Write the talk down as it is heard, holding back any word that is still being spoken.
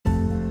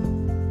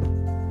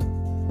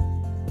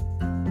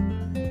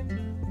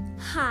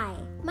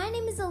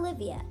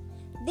trivia.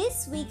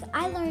 This week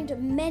I learned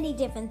many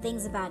different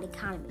things about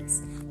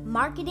economies.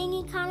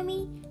 Marketing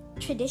economy,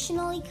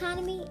 traditional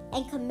economy,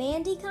 and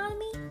command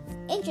economy.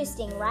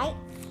 Interesting, right?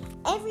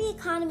 Every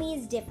economy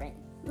is different.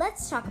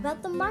 Let's talk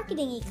about the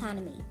marketing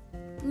economy.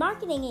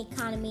 Marketing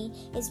economy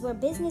is where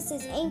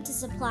businesses aim to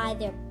supply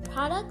their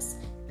products,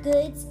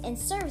 goods, and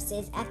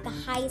services at the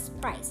highest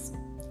price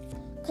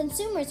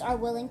consumers are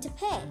willing to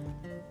pay.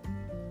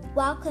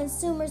 While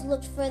consumers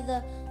look for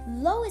the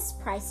lowest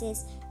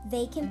prices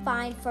they can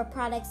find for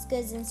products,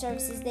 goods, and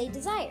services they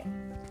desire.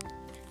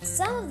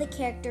 Some of the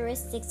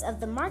characteristics of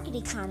the market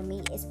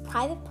economy is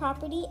private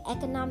property,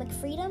 economic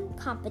freedom,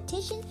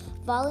 competition,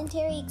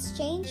 voluntary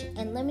exchange,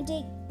 and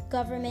limited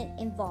government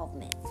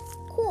involvement.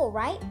 Cool,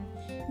 right?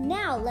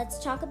 Now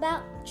let's talk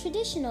about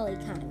traditional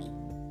economy.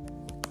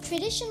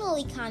 Traditional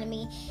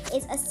economy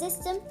is a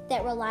system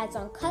that relies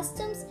on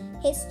customs,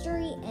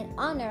 history, and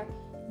honor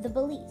the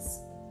beliefs.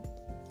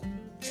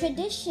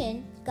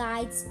 Tradition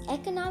guides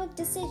economic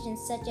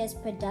decisions such as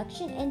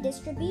production and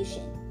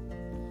distribution.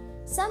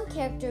 Some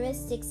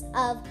characteristics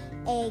of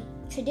a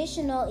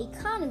traditional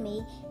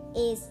economy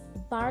is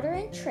barter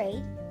and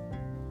trade.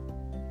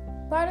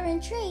 Barter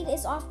and trade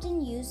is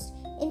often used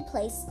in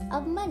place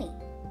of money.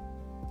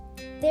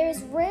 There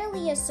is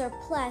rarely a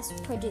surplus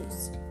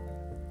produced.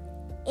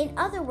 In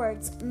other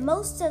words,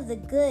 most of the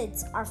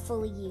goods are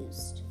fully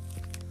used.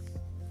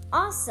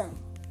 Awesome!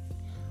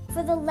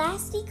 For the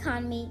last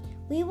economy,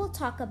 we will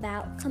talk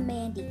about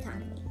command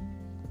economy.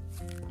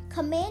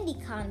 Command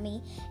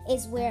economy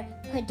is where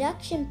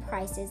production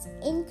prices,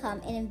 income,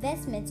 and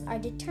investments are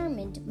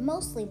determined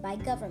mostly by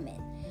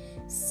government.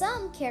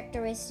 Some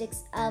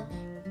characteristics of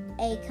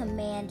a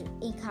command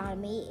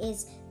economy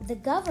is the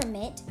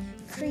government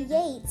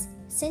creates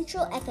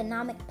central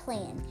economic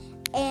plan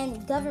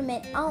and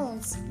government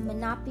owns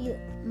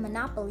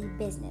monopoly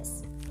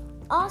business.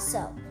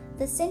 Also,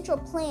 the central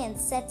plan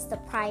sets the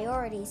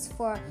priorities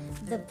for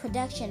the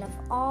production of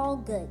all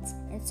goods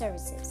and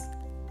services.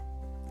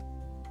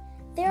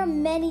 There are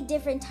many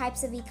different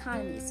types of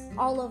economies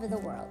all over the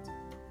world.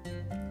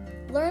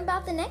 Learn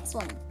about the next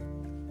one.